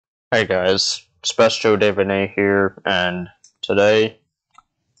Hey guys, Special David here, and today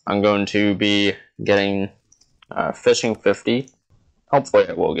I'm going to be getting Fishing 50. Hopefully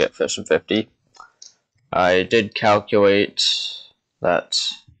I will get Fishing 50. I did calculate that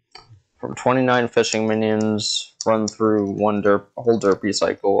from 29 fishing minions run through one whole derpy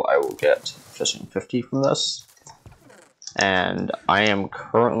cycle, I will get Fishing 50 from this. And I am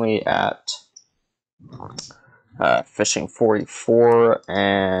currently at Fishing 44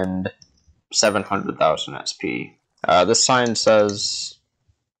 and 700,000 SP. This sign says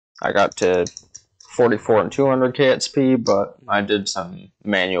I got to 44 and 200k XP, but I did some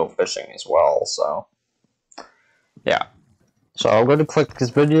manual fishing as well, so yeah. So I'm going to click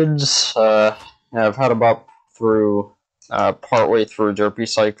these minions. I've had them up through partway through derpy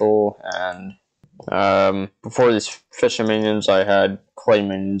cycle, and before these fishing minions I had clay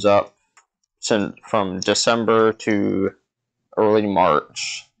minions up from December to early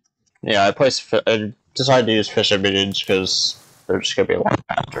March. Yeah, I decided to use fishing minions because they're just gonna be a lot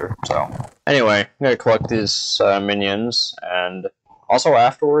faster. So anyway, I'm gonna collect these minions, and also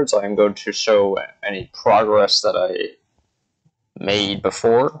afterwards I'm going to show any progress that I made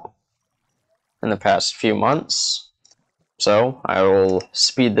before in the past few months. So I will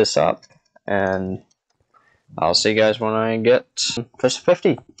speed this up, and I'll see you guys when I get Fish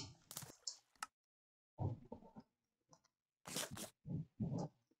 50.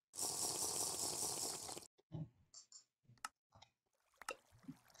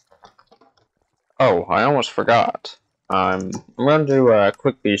 Oh, I almost forgot. I'm going to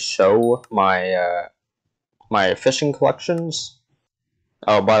quickly show my my fishing collections.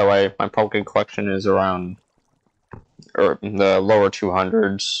 Oh, by the way, my pumpkin collection is around the lower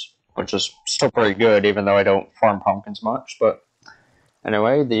 200s, which is still pretty good, even though I don't farm pumpkins much. But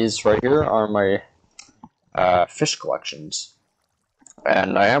anyway, these right here are my fish collections,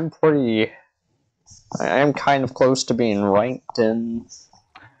 and I am kind of close to being ranked in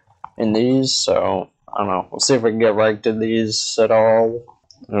these. So I don't know. We'll see if we can get ranked in these at all.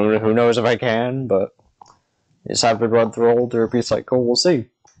 Who knows if I can, but just have to run through a whole derpy cycle. We'll see.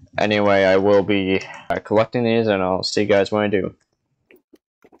 Anyway, I will be collecting these, and I'll see you guys when I do.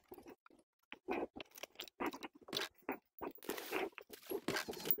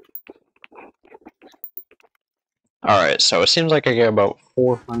 Alright, so it seems like I get about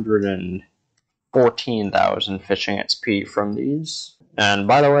 414,000 fishing XP from these. And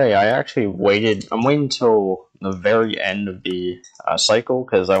by the way, I'm waiting till the very end of the cycle,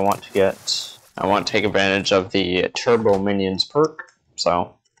 because I want to take advantage of the Turbo Minions perk.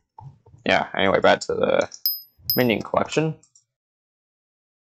 So, yeah, anyway, back to the minion collection.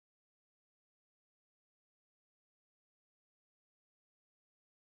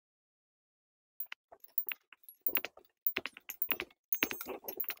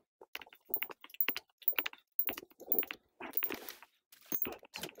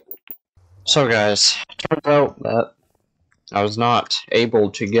 So guys, turns out that I was not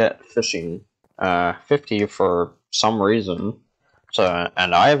able to get fishing 50 for some reason. So,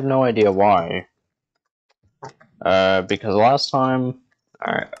 and I have no idea why. Because last time,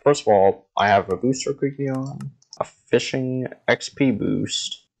 alright, first of all, I have a booster cookie on, a fishing XP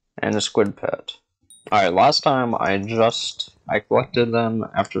boost, and a squid pet. Alright, last time I collected them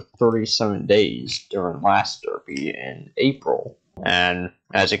after 37 days during last derby in April. And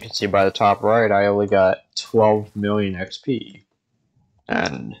as you can see by the top right, I only got 12 million XP.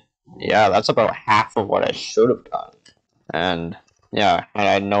 And yeah, that's about half of what I should have done. And yeah, I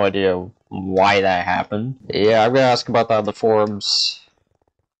had no idea why that happened. Yeah, I'm gonna ask about that on the forums.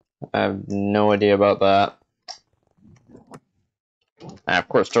 I have no idea about that. And of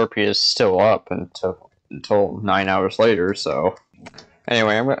course, Derpy is still up until 9 hours later, so...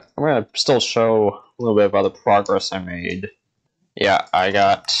 Anyway, I'm gonna still show a little bit about the progress I made. Yeah, I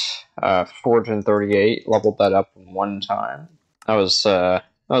got 438, leveled that up in one time. That was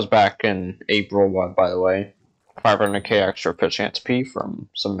back in April, by the way. 500k extra fishing XP from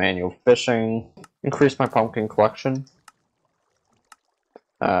some manual fishing. Increased my pumpkin collection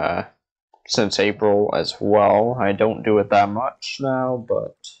since April as well. I don't do it that much now,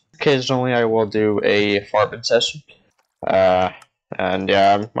 but occasionally I will do a farming session. And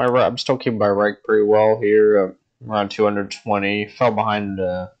yeah, I'm still keeping my rank pretty well here. Around 220. Fell behind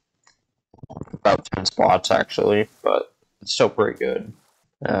about 10 spots actually, but it's still pretty good.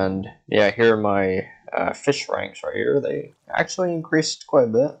 And yeah, here are my fish ranks right here. They actually increased quite a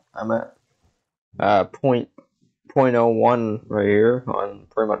bit. I'm at 0.01 right here on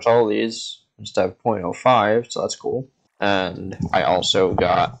pretty much all of these instead of 0.05, so that's cool. And I also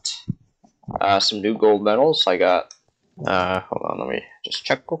got some new gold medals. I got Hold on, let me just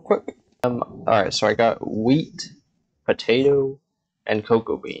check real quick. Alright, so I got wheat, potato, and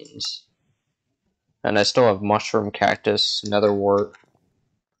cocoa beans. And I still have mushroom, cactus, netherwort.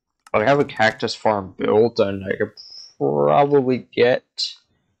 I have a cactus farm built, and I could probably get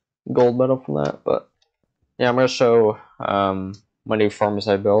gold medal from that, but yeah, I'm going to show my new farms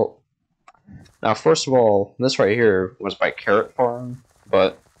I built. Now, first of all, this right here was my carrot farm,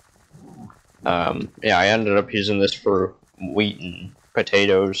 but yeah, I ended up using this for wheat and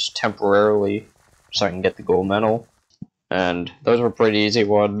potatoes temporarily so I can get the gold medal. And those were pretty easy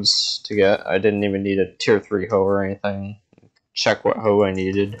ones to get. I didn't even need a tier 3 hoe or anything. Check what hoe I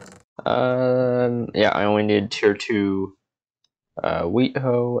needed. Yeah, I only needed tier 2 wheat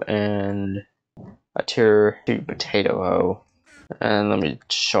hoe and a tier 2 potato hoe. And let me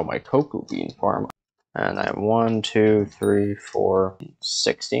show my cocoa bean farm. And I have 1, 2, 3, 4,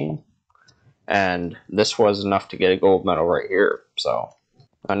 16. And this was enough to get a gold medal right here. So,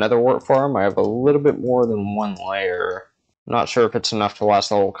 another wart farm, I have a little bit more than one layer. I'm not sure if it's enough to last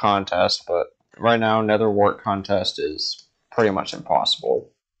the whole contest, but right now, nether wart contest is pretty much impossible.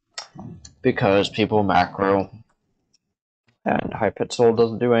 Because people macro, and Hypixel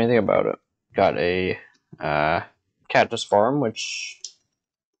doesn't do anything about it. Got a cactus farm, which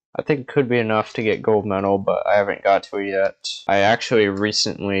I think could be enough to get gold medal, but I haven't got to it yet. I actually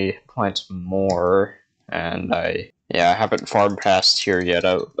recently planted more, and I haven't farmed past here yet,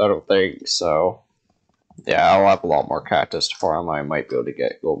 I don't think, so yeah, I'll have a lot more cactus to farm. I might be able to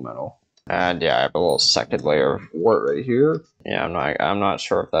get gold medal. And yeah, I have a little second layer of wart right here. Yeah, I'm not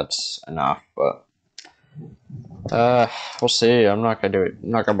sure if that's enough, but we'll see. I'm not gonna do it.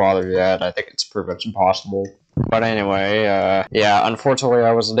 I'm not gonna bother yet. I think it's pretty much impossible. But anyway, yeah, unfortunately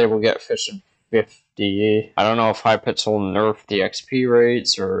I wasn't able to get fish in 50. I don't know if Hypixel nerfed the XP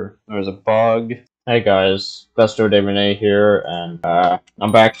rates or there was a bug. Hey guys, Besto David here, and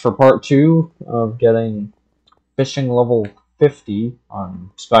I'm back for part 2 of getting fishing level 50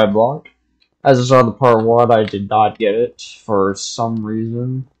 on Skyblock. As I saw the part 1, I did not get it for some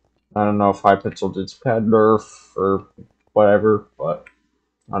reason. I don't know if Hypixel did pad nerf or whatever, but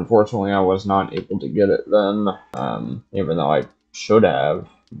unfortunately, I was not able to get it then, even though I should have,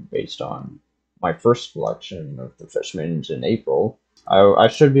 based on my first collection of the fish minions in April. I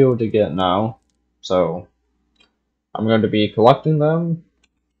should be able to get it now, so I'm going to be collecting them.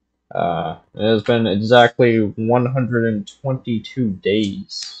 It has been exactly 122 days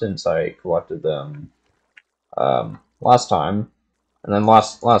since I collected them last time, and then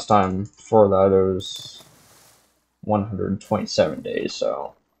last time before that it was 127 days,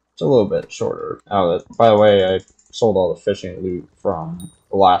 so it's a little bit shorter. By the way, I sold all the fishing loot from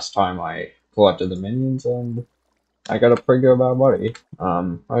the last time I collected the minions, and I got a pretty good amount of money.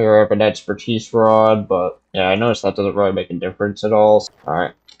 I have an expertise rod, but yeah, I noticed that doesn't really make a difference at all.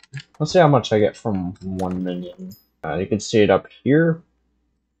 Alright, let's see how much I get from one minion. You can see it up here.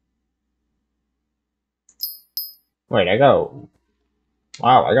 Wait,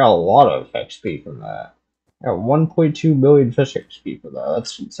 wow, I got a lot of XP from that. I got 1.2 million fish XP for that.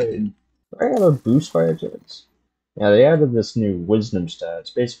 That's insane. Do I have a boost by chance? Yeah, they added this new wisdom stat. It's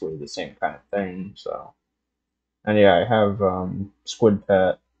basically the same kind of thing, so. And yeah, I have squid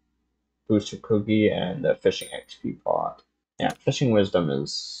pet, booster cookie, and a fishing XP pot. Yeah, fishing wisdom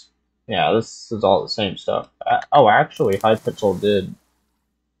is. Yeah, this is all the same stuff. Oh, actually, Hypixel did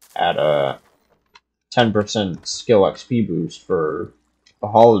add a 10% skill XP boost for the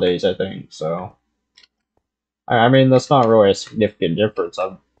holidays, I think, so. I mean, that's not really a significant difference.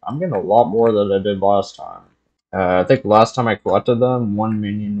 I'm getting a lot more than I did last time. I think last time I collected them, one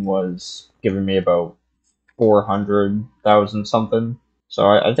minion was giving me about 400,000 something. So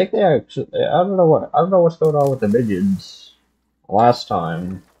I think they actually, I don't know what's going on with the minions last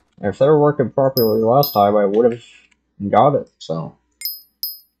time. If they were working properly last time, I would have got it. So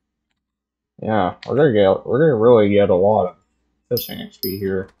yeah, we're gonna really get a lot of fishing XP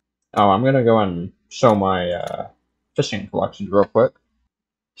here. Oh, I'm gonna go and show my fishing collections real quick,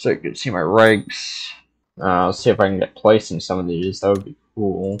 so you can see my ranks. Let's see if I can get placed in some of these. That would be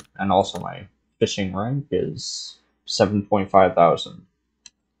cool. And also my fishing rank is 7.5 thousand.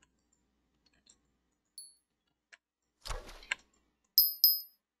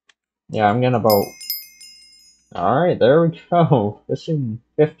 Yeah, I'm getting about. Alright, there we go. Fishing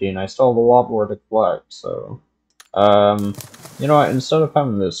 50, and I still have a lot more to collect, so. You know what, instead of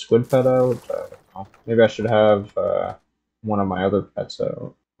having the squid pet out, maybe I should have one of my other pets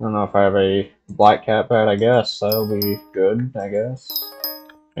out. I don't know if I have a black cat pet, I guess. That'll be good, I guess.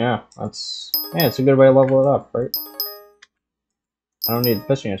 Yeah, it's a good way to level it up, right? I don't need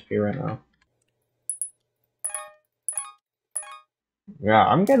fishing XP right now. Yeah,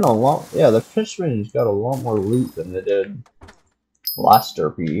 I'm getting a lot. Yeah, the Fishman's got a lot more loot than they did last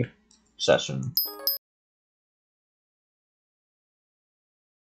derpy session.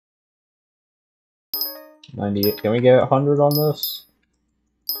 98. Can we get 100 on this?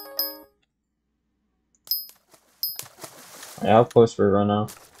 Yeah, how close are we right now?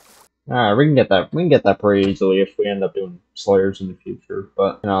 Alright, we can get that. We can get that pretty easily if we end up doing Slayers in the future.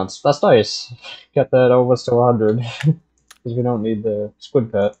 But you know, that's nice. Get that almost to 100 because we don't need the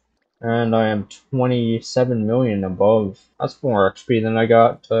squid pet. And I am 27 million above. That's more XP than I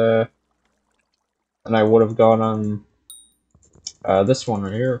got. Than I would have got on this one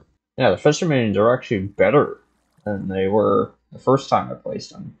right here. Yeah, the fishermen are actually better than they were the first time I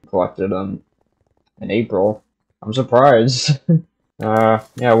placed them. Collected them in April. I'm surprised. Yeah,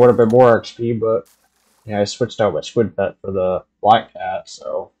 it would have been more XP, but yeah, I switched out my squid pet for the black cat,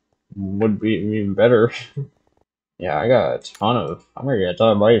 so would be even better. Yeah, I got a ton of. I'm gonna get a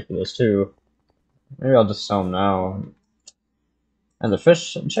ton of money for this too. Maybe I'll just sell them now. And the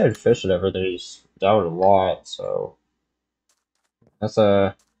fish, enchanted fish and everything is down a lot, so that's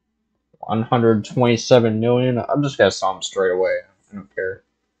a 127 million. I'm just gonna sell them straight away. I don't care.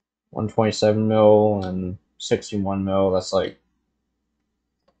 127 mil and 61 mil. That's like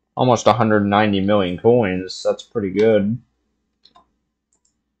almost 190 million coins. That's pretty good.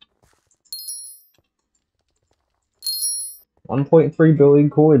 1.3 billion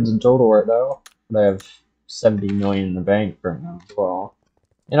coins in total right now. But I have 70 million in the bank right now as well.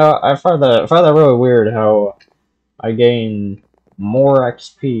 You know, I find that really weird how I gain more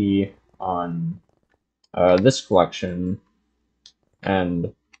XP on this collection,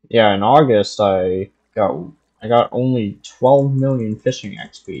 and yeah, in August I got only 12 million fishing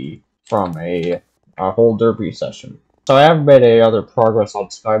XP from a whole derby session. So I haven't made any other progress on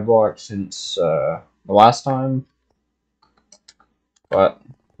Skyblock since the last time, but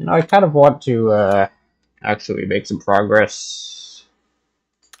you know, I kind of want to actually make some progress.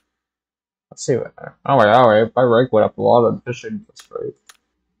 Let's see what. Alright, my rank went up a lot on fishing. That's great.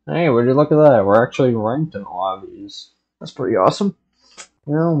 Hey, would you look at that? We're actually ranked in a lot of these. That's pretty awesome.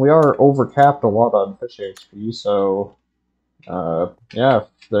 You know, we are overcapped a lot on fish HP, so yeah, if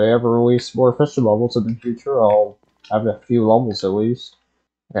they ever release more fishing levels in the future, I'll have a few levels at least.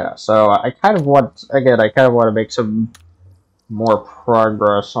 Yeah, so I kind of want to make some more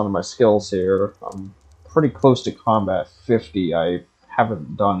progress on my skills here. I'm pretty close to combat 50. I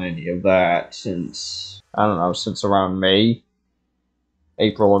haven't done any of that since, I don't know, since around May,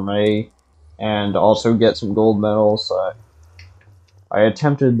 April or May, and also get some gold medals. I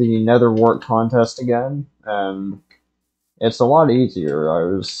attempted the Nether Wart contest again, and it's a lot easier. I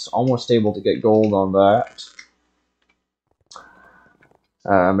was almost able to get gold on that.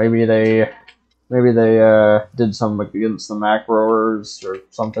 Maybe they did something against the macroers or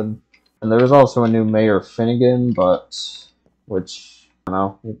something. And there was also a new Mayor Finnegan, but which I don't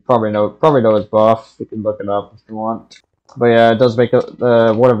know. You probably know his buff. You can look it up if you want. But yeah, it does make it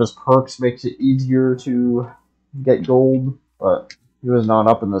one of his perks makes it easier to get gold, but he was not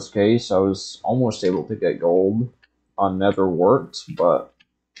up in this case. I was almost able to get gold on Nether Wart, but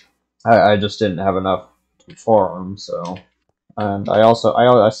I just didn't have enough to farm, so. And I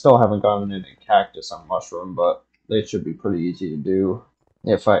still haven't gotten any cactus on mushroom, but they should be pretty easy to do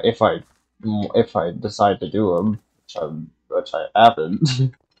if I decide to do them, which I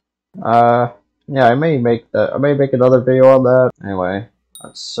haven't. Yeah, I may make another video on that. Anyway,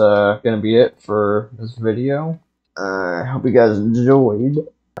 that's gonna be it for this video. I hope you guys enjoyed.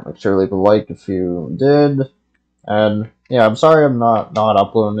 Make sure to leave a like if you did. And yeah, I'm sorry I'm not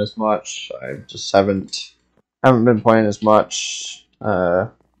uploading as much. I just haven't been playing as much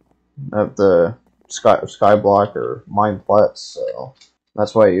of the Skyblock or Mineplex, so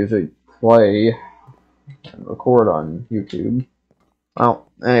that's why I usually play and record on YouTube.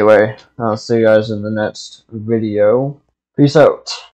 Well, anyway, I'll see you guys in the next video. Peace out.